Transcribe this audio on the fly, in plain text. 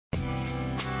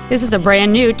This is a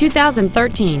brand new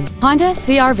 2013 Honda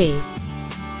CR-V.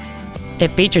 It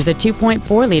features a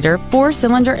 2.4-liter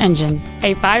four-cylinder engine,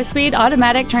 a 5-speed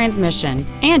automatic transmission,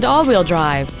 and all-wheel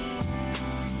drive.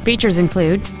 Features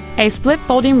include a split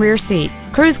folding rear seat,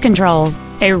 cruise control,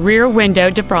 a rear window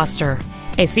defroster,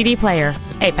 a CD player,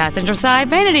 a passenger side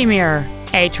vanity mirror,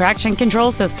 a traction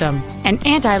control system, an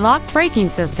anti-lock braking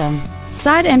system,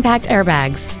 side impact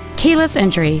airbags, keyless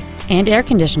entry, and air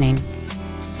conditioning.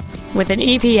 With an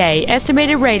EPA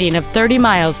estimated rating of 30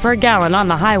 miles per gallon on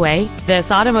the highway,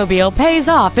 this automobile pays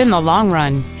off in the long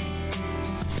run.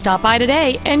 Stop by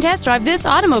today and test drive this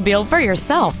automobile for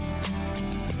yourself.